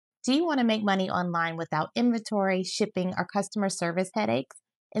Do you want to make money online without inventory, shipping, or customer service headaches?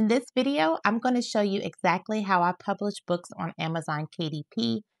 In this video, I'm going to show you exactly how I publish books on Amazon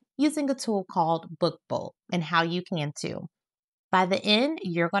KDP using a tool called BookBolt and how you can too. By the end,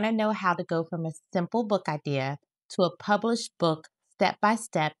 you're going to know how to go from a simple book idea to a published book step by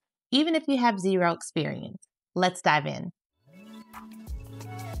step, even if you have zero experience. Let's dive in.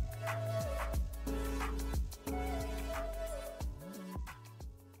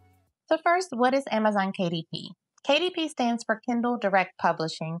 So first, what is Amazon KDP? KDP stands for Kindle Direct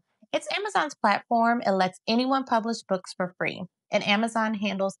Publishing. It's Amazon's platform. It lets anyone publish books for free. And Amazon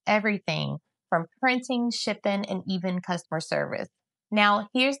handles everything from printing, shipping, and even customer service. Now,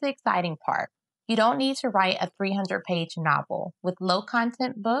 here's the exciting part. You don't need to write a 300-page novel. With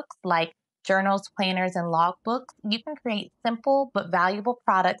low-content books like journals, planners, and logbooks, you can create simple but valuable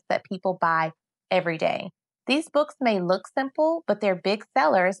products that people buy every day. These books may look simple, but they're big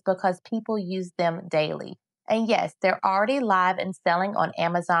sellers because people use them daily. And yes, they're already live and selling on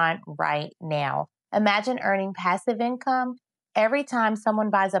Amazon right now. Imagine earning passive income every time someone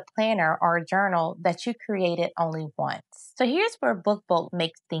buys a planner or a journal that you created only once. So here's where BookBolt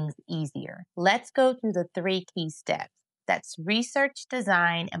makes things easier. Let's go through the 3 key steps. That's research,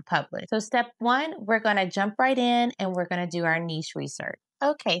 design, and publish. So step 1, we're going to jump right in and we're going to do our niche research.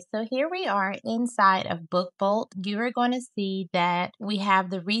 Okay, so here we are inside of BookBolt. You are going to see that we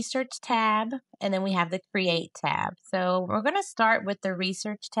have the Research tab and then we have the Create tab. So we're going to start with the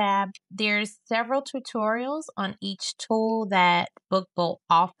Research tab. There's several tutorials on each tool that BookBolt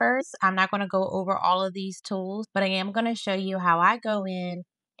offers. I'm not going to go over all of these tools, but I am going to show you how I go in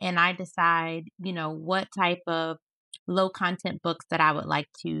and I decide, what type of low content books that I would like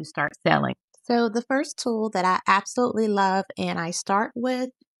to start selling. So the first tool that I absolutely love and I start with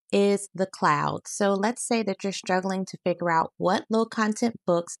is the cloud. So let's say that you're struggling to figure out what low content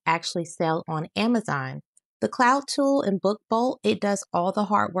books actually sell on Amazon. The cloud tool in BookBolt, it does all the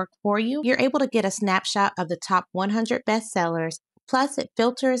hard work for you. You're able to get a snapshot of the top 100 bestsellers, plus it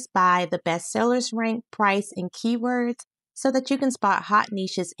filters by the bestsellers rank, price, and keywords so that you can spot hot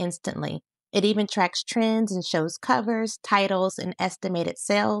niches instantly. It even tracks trends and shows covers, titles, and estimated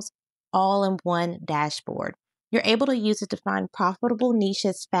sales all in one dashboard. You're able to use it to find profitable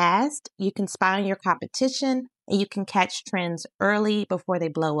niches fast. You can spy on your competition and you can catch trends early before they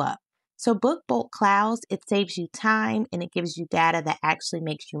blow up. So BookBolt Clouds, it saves you time and it gives you data that actually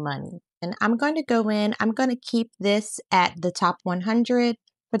makes you money. And I'm going to go in, I'm going to keep this at the top 100.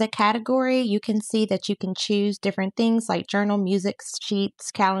 For the category, you can see that you can choose different things like journal, music, sheets,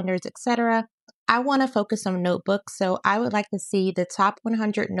 calendars, etc. I want to focus on notebooks, so I would like to see the top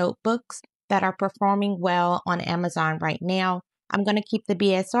 100 notebooks that are performing well on Amazon right now. I'm going to keep the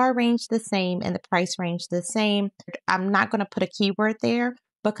BSR range the same and the price range the same. I'm not going to put a keyword there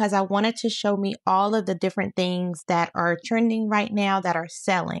because I wanted to show me all of the different things that are trending right now that are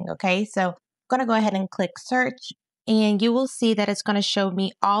selling, okay? So I'm going to go ahead and click search. And you will see that it's going to show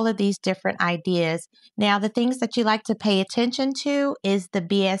me all of these different ideas. Now, the things that you like to pay attention to is the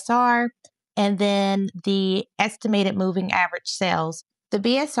BSR and then the estimated moving average sales. The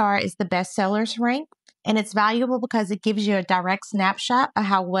BSR is the bestsellers rank, and it's valuable because it gives you a direct snapshot of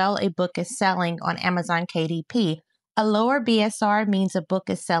how well a book is selling on Amazon KDP. A lower BSR means a book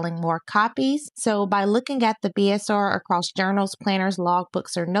is selling more copies. So by looking at the BSR across journals, planners,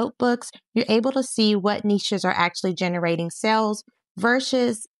 logbooks, or notebooks, you're able to see what niches are actually generating sales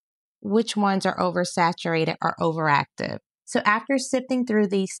versus which ones are oversaturated or overactive. So after sifting through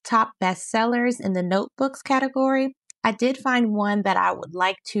these top bestsellers in the notebooks category, I did find one that I would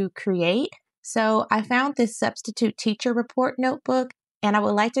like to create. So I found this substitute teacher report notebook, and I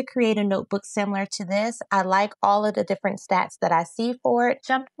would like to create a notebook similar to this. I like all of the different stats that I see for it.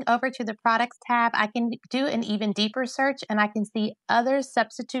 Jumping over to the products tab, I can do an even deeper search and I can see other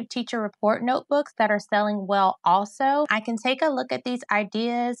substitute teacher report notebooks that are selling well also. I can take a look at these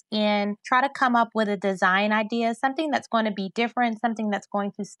ideas and try to come up with a design idea, something that's going to be different, something that's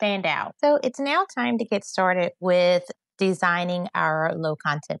going to stand out. So it's now time to get started with designing our low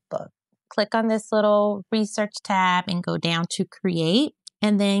content book. Click on this little research tab and go down to create.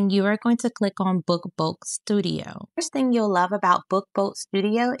 And then you are going to click on BookBolt Studio. First thing you'll love about BookBolt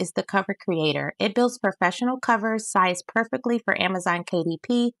Studio is the cover creator. It builds professional covers sized perfectly for Amazon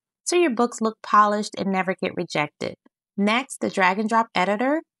KDP, so your books look polished and never get rejected. Next, the drag and drop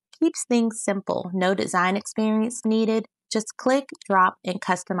editor keeps things simple. No design experience needed. Just click, drop, and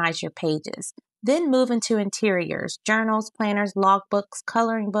customize your pages. Then move into interiors, journals, planners, logbooks,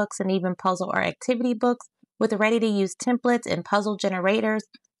 coloring books, and even puzzle or activity books. With ready-to-use templates and puzzle generators,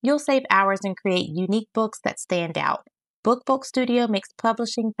 you'll save hours and create unique books that stand out. BookBolt Studio makes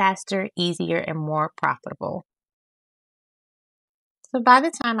publishing faster, easier, and more profitable. So by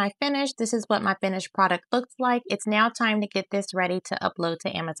the time I finish, this is what my finished product looks like. It's now time to get this ready to upload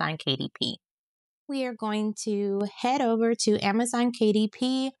to Amazon KDP. We are going to head over to Amazon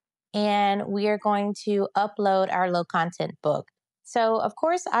KDP and we are going to upload our low content book. So of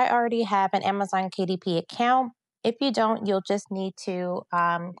course, I already have an Amazon KDP account. If you don't, you'll just need to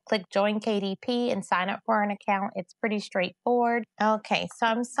click join KDP and sign up for an account. It's pretty straightforward. Okay, so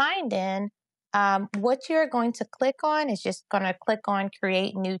I'm signed in. What you're going to click on is just going to click on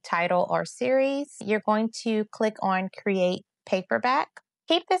create new title or series. You're going to click on create paperback.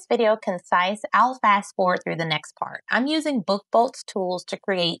 Keep this video concise. I'll fast forward through the next part. I'm using BookBolt's tools to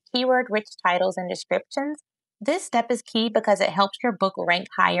create keyword-rich titles and descriptions. This step is key because it helps your book rank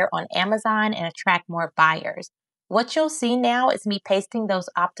higher on Amazon and attract more buyers. What you'll see now is me pasting those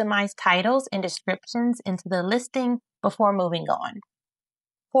optimized titles and descriptions into the listing before moving on.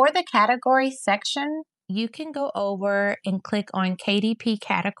 For the category section, you can go over and click on KDP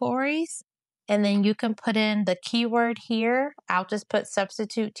categories, and then you can put in the keyword here. I'll just put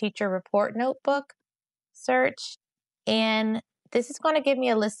substitute teacher report notebook, search, and this is going to give me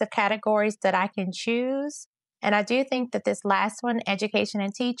a list of categories that I can choose. And I do think that this last one, education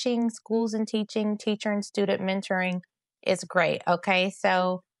and teaching, schools and teaching, teacher and student mentoring, is great. Okay,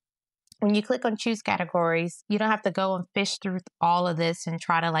 so when you click on choose categories, you don't have to go and fish through all of this and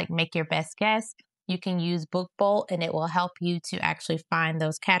try to make your best guess. You can use BookBolt and it will help you to actually find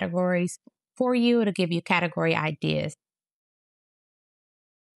those categories for you. It'll give you category ideas.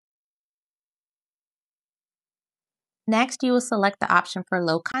 Next, you will select the option for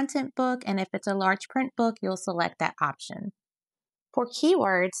low content book, and if it's a large print book, you'll select that option. For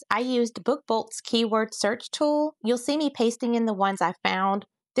keywords, I used BookBolt's keyword search tool. You'll see me pasting in the ones I found.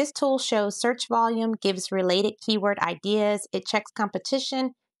 This tool shows search volume, gives related keyword ideas, it checks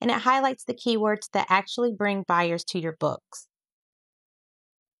competition, and it highlights the keywords that actually bring buyers to your books.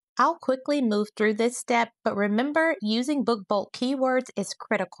 I'll quickly move through this step, but remember, using BookBolt keywords is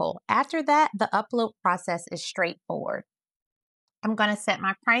critical. After that, the upload process is straightforward. I'm going to set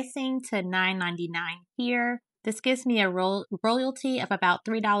my pricing to $9.99 here. This gives me a royalty of about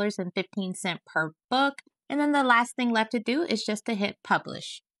 $3.15 per book. And then the last thing left to do is just to hit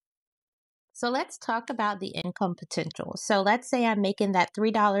publish. So let's talk about the income potential. So let's say I'm making that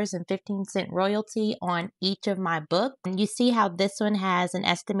 $3.15 royalty on each of my books. And you see how this one has an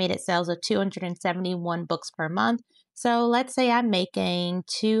estimated sales of 271 books per month. So let's say I'm making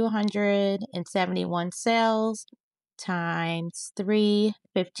 271 sales times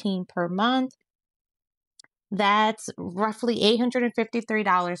 $3.15 per month. That's roughly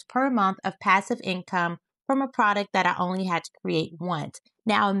 $853 per month of passive income from a product that I only had to create once.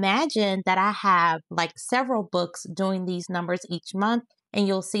 Now imagine that I have several books doing these numbers each month, and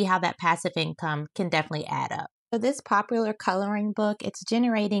you'll see how that passive income can definitely add up. So this popular coloring book, it's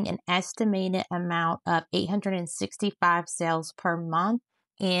generating an estimated amount of 865 sales per month.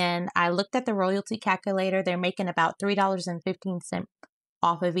 And I looked at the royalty calculator. They're making about $3.15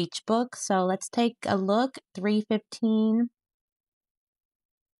 off of each book. So let's take a look. 315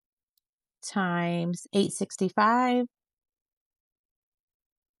 times 865.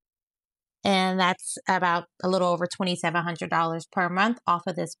 And that's about a little over $2,700 per month off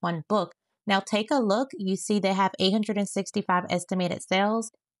of this one book. Now take a look. You see they have 865 estimated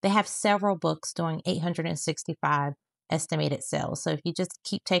sales. They have several books doing 865 estimated sales. So if you just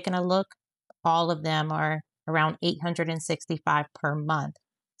keep taking a look, all of them are around 865 per month.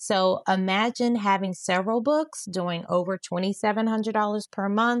 So imagine having several books doing over $2,700 per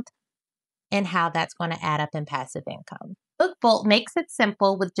month and how that's going to add up in passive income. BookBolt makes it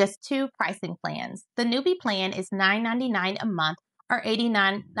simple with just two pricing plans. The newbie plan is $9.99 a month or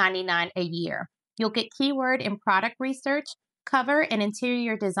 $89.99 a year. You'll get keyword and product research, cover and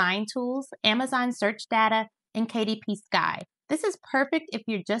interior design tools, Amazon search data, and KDP Sky. This is perfect if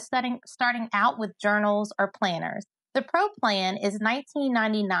you're just starting out with journals or planners. The Pro plan is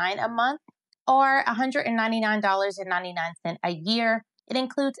 $19.99 a month or $199.99 a year. It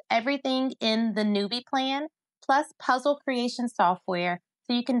includes everything in the newbie plan, plus puzzle creation software,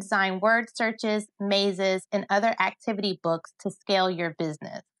 so you can design word searches, mazes, and other activity books to scale your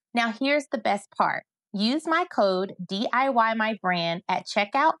business. Now, here's the best part. Use my code D.I.Y my brand at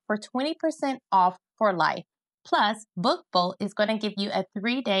checkout for 20% off for life. Plus, BookBolt is going to give you a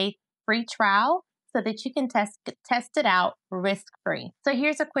 3-day free trial so that you can test it out risk-free. So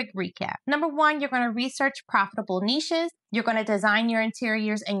here's a quick recap. Number one, you're going to research profitable niches. You're going to design your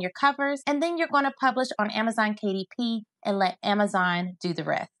interiors and your covers, and then you're going to publish on Amazon KDP and let Amazon do the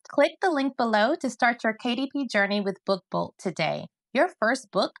rest. Click the link below to start your KDP journey with BookBolt today. Your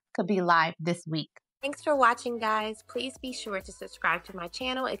first book could be live this week. Thanks for watching, guys. Please be sure to subscribe to my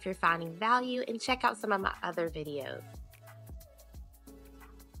channel if you're finding value and check out some of my other videos.